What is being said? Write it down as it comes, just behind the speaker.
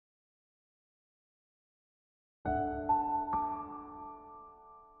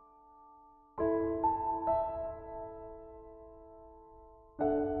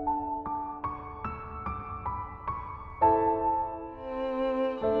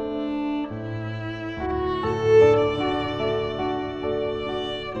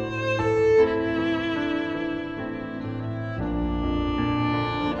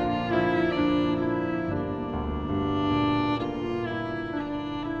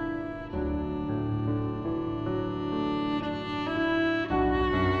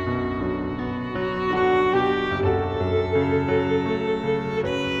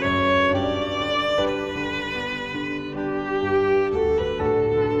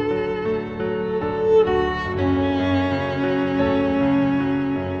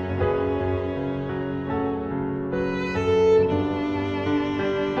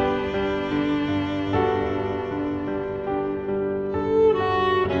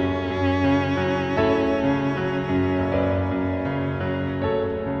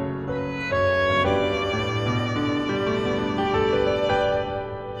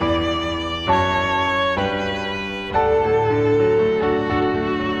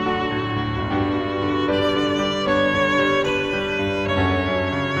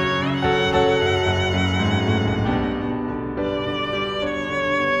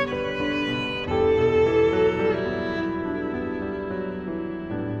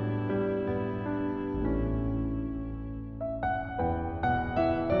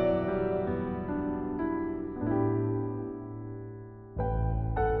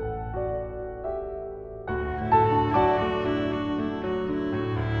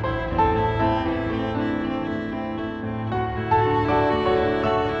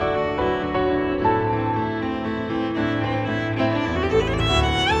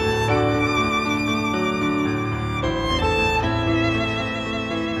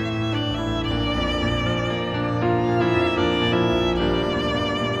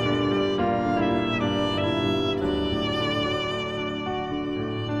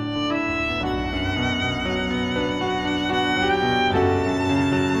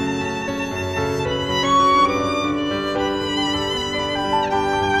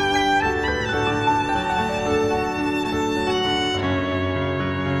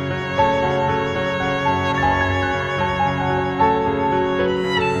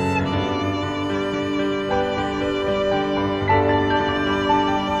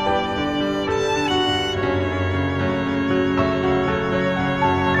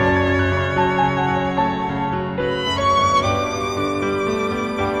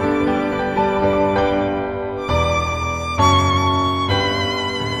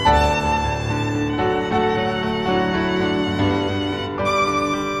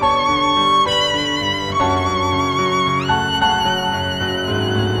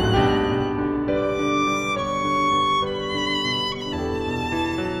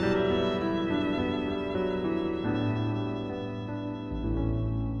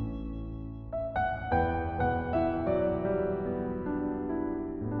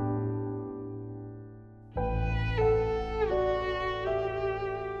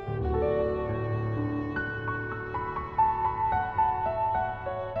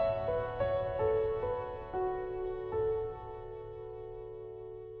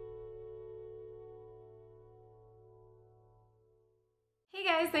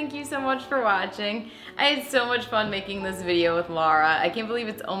guys, thank you so much for watching. I had so much fun making this video with Lara. I can't believe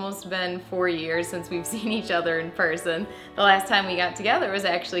it's almost been 4 years since we've seen each other in person. The last time we got together was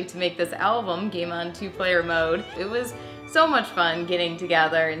actually to make this album, Game On 2-Player Mode. It was so much fun getting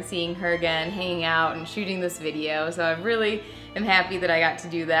together and seeing her again, hanging out and shooting this video. So I really am happy that I got to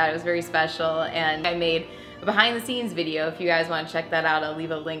do that. It was very special, and I made a behind the scenes video. If you guys want to check that out, I'll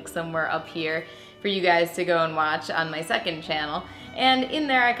leave a link somewhere up here for you guys to go and watch on my second channel. And in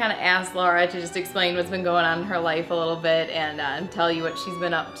there I kind of asked Lara to just explain what's been going on in her life a little bit and tell you what she's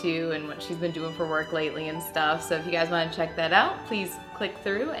been up to and what she's been doing for work lately and stuff. So if you guys want to check that out, please click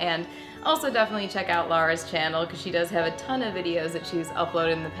through, and also definitely check out Lara's channel because she does have a ton of videos that she's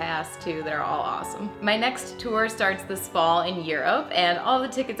uploaded in the past too that are all awesome. My next tour starts this fall in Europe, and all the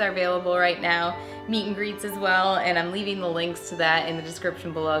tickets are available right now, meet and greets as well, and I'm leaving the links to that in the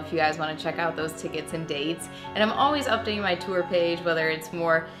description below if you guys want to check out those tickets and dates. And I'm always updating my tour page, whether it's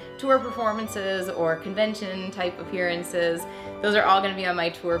more tour performances or convention type appearances. Those are all going to be on my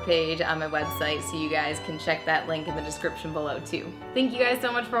tour page on my website, so you guys can check that link in the description below too. Thank you guys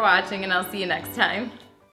so much for watching, and I'll see you next time.